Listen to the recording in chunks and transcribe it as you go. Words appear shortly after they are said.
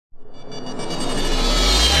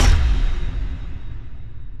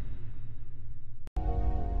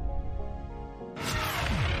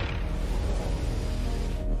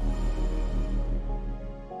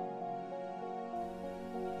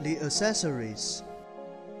The accessories.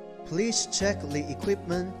 Please check the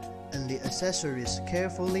equipment and the accessories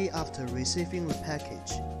carefully after receiving the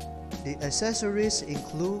package. The accessories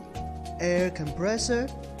include air compressor,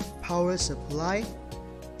 power supply,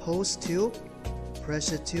 hose tube,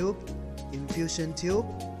 pressure tube, infusion tube,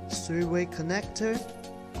 three-way connector,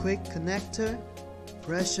 quick connector,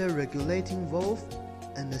 pressure regulating valve,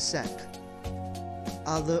 and a sac.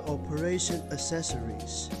 Other operation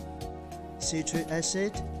accessories: citric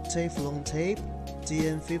acid, Teflon tape,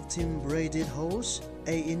 DN15 braided hose,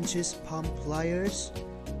 8 inches pump pliers,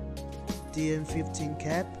 DN15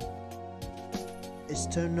 cap,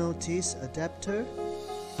 external teeth adapter,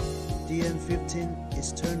 DN15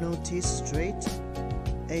 external teeth straight,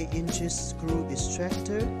 8 inches screw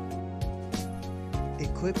extractor.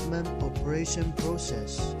 Equipment operation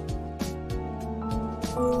process.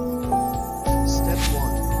 Step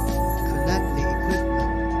 1. Connect the equipment.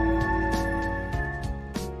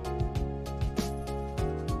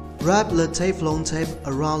 Wrap the Teflon tape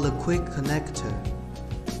around the quick connector.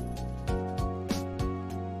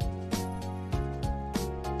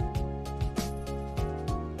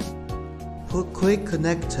 Put quick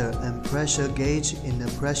connector and pressure gauge in the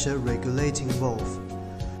pressure regulating valve.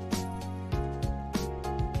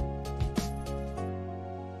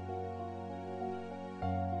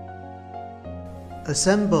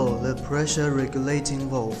 Assemble the pressure regulating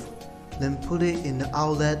valve, then put it in the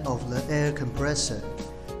outlet of the air compressor.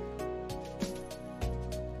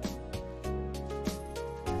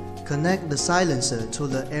 Connect the silencer to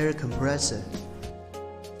the air compressor.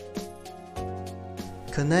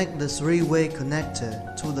 Connect the three-way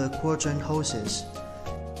connector to the quadrant hoses.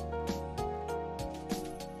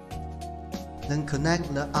 Then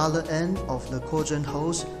connect the other end of the quadrant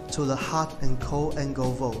hose to the hot and cold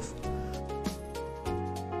angle valve.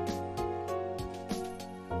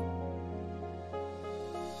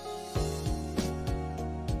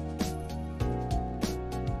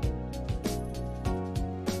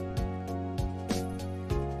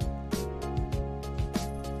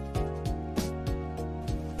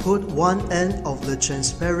 Put one end of the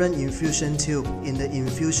transparent infusion tube in the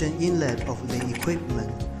infusion inlet of the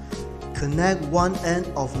equipment. Connect one end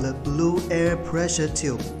of the blue air pressure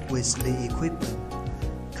tube with the equipment.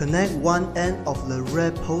 Connect one end of the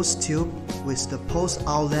red pulse tube with the pulse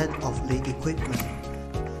outlet of the equipment.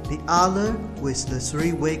 The other with the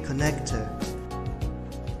three-way connector.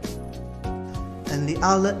 And the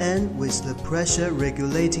other end with the pressure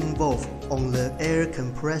regulating valve on the air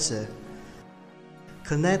compressor.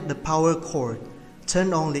 Connect the power cord.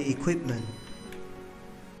 Turn on the equipment.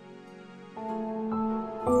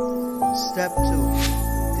 Step 2.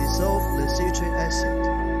 Dissolve the citric acid.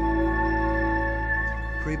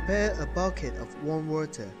 Prepare a bucket of warm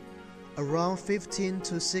water, around 15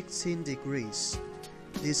 to 16 degrees.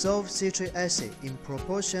 Dissolve citric acid in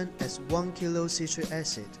proportion as 1 kilo citric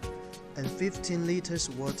acid and 15 liters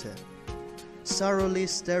water. Thoroughly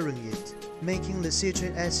stirring it, making the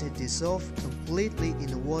citric acid dissolve completely in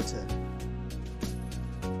the water.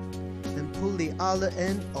 Then pull the other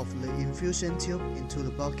end of the infusion tube into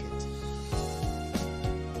the bucket.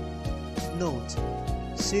 Note: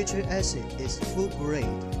 citric acid is food grade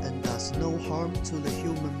and does no harm to the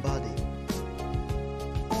human body.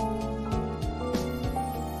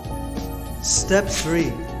 Step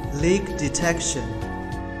 3. Leak detection.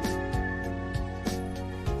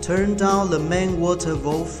 Turn down the main water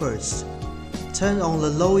valve first. Turn on the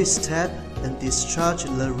lowest tap and discharge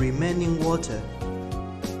the remaining water.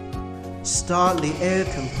 Start the air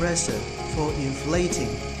compressor for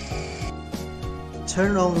inflating.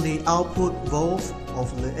 Turn on the output valve of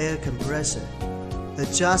the air compressor.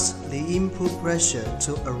 Adjust the input pressure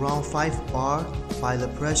to around 5 bar by the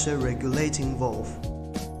pressure regulating valve.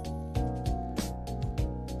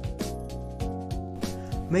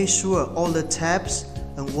 Make sure all the taps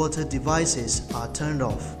and water devices are turned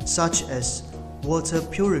off, such as water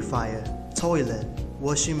purifier, toilet,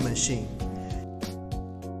 washing machine.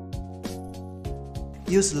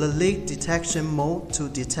 Use the leak detection mode to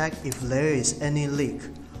detect if there is any leak.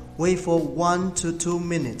 Wait for 1 to 2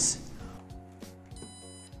 minutes.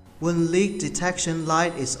 When leak detection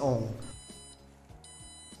light is on,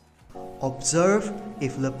 observe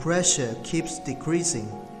if the pressure keeps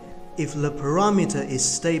decreasing. If the parameter is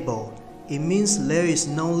stable, it means there is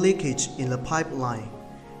no leakage in the pipeline.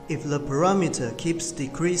 If the parameter keeps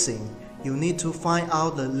decreasing, you need to find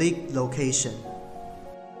out the leak location.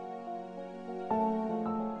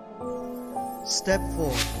 Step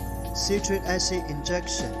 4. Citric acid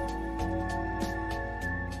injection.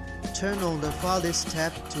 Turn on the farthest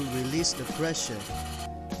tap to release the pressure.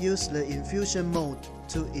 Use the infusion mode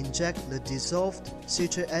to inject the dissolved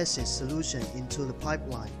citric acid solution into the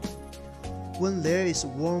pipeline. When there is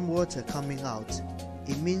warm water coming out,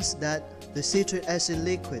 it means that the citric acid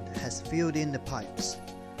liquid has filled in the pipes.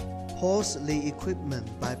 Pause the equipment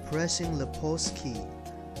by pressing the pause key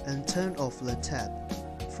and turn off the tap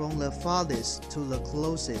from the farthest to the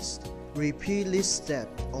closest. Repeat this step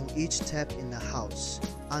on each tap in the house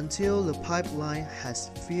until the pipeline has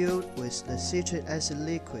filled with the citric acid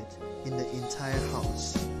liquid in the entire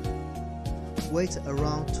house. Wait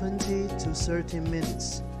around 20 to 30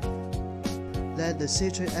 minutes. Let the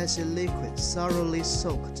citric acid liquid thoroughly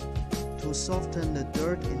soaked to soften the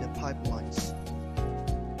dirt in the pipelines.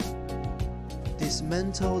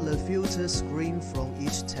 Dismantle the filter screen from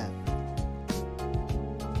each tap.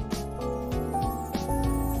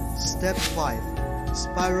 Step 5.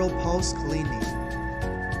 Spiral pulse cleaning.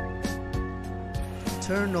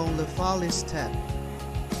 Turn on the farthest tap.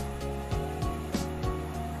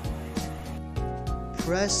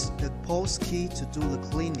 Press the pulse key to do the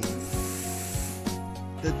cleaning.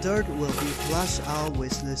 The dirt will be flushed out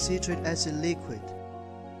with the citric acid liquid.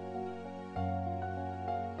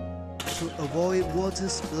 To avoid water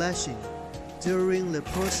splashing, during the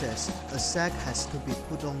process, a sack has to be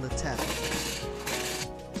put on the tap.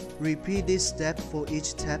 Repeat this step for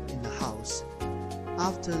each tap in the house.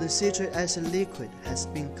 After the citric acid liquid has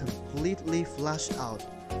been completely flushed out,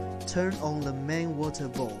 turn on the main water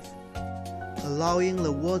valve, allowing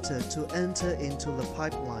the water to enter into the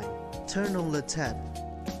pipeline. Turn on the tap,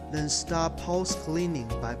 then start pulse cleaning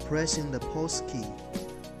by pressing the pulse key.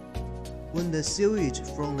 When the sewage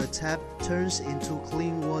from the tap turns into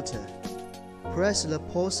clean water, press the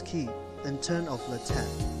pulse key and turn off the tap.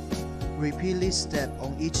 Repeat this step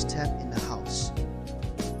on each tap in the house.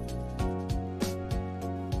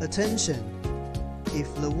 Attention!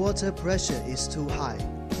 If the water pressure is too high,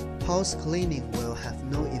 pulse cleaning will have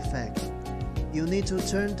no effect. You need to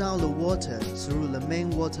turn down the water through the main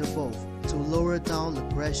water valve to lower down the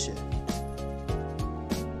pressure.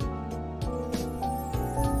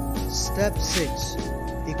 Step 6.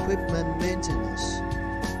 Equipment maintenance.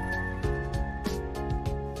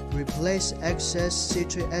 Replace excess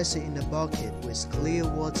citric acid in the bucket with clear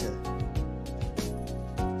water.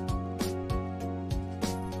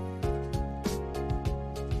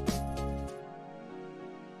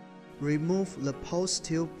 Remove the pulse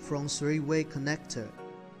tube from three-way connector.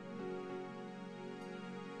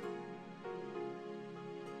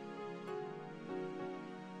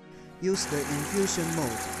 Use the infusion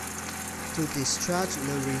mode to discharge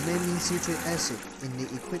the remaining citric acid in the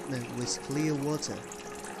equipment with clear water.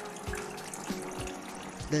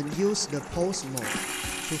 Then use the pulse mode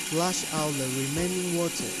to flush out the remaining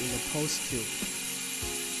water in the pulse tube.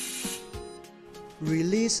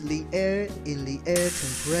 Release the air in the air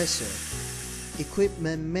compressor.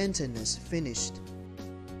 Equipment maintenance finished.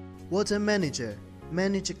 Water Manager.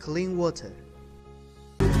 Manage clean water.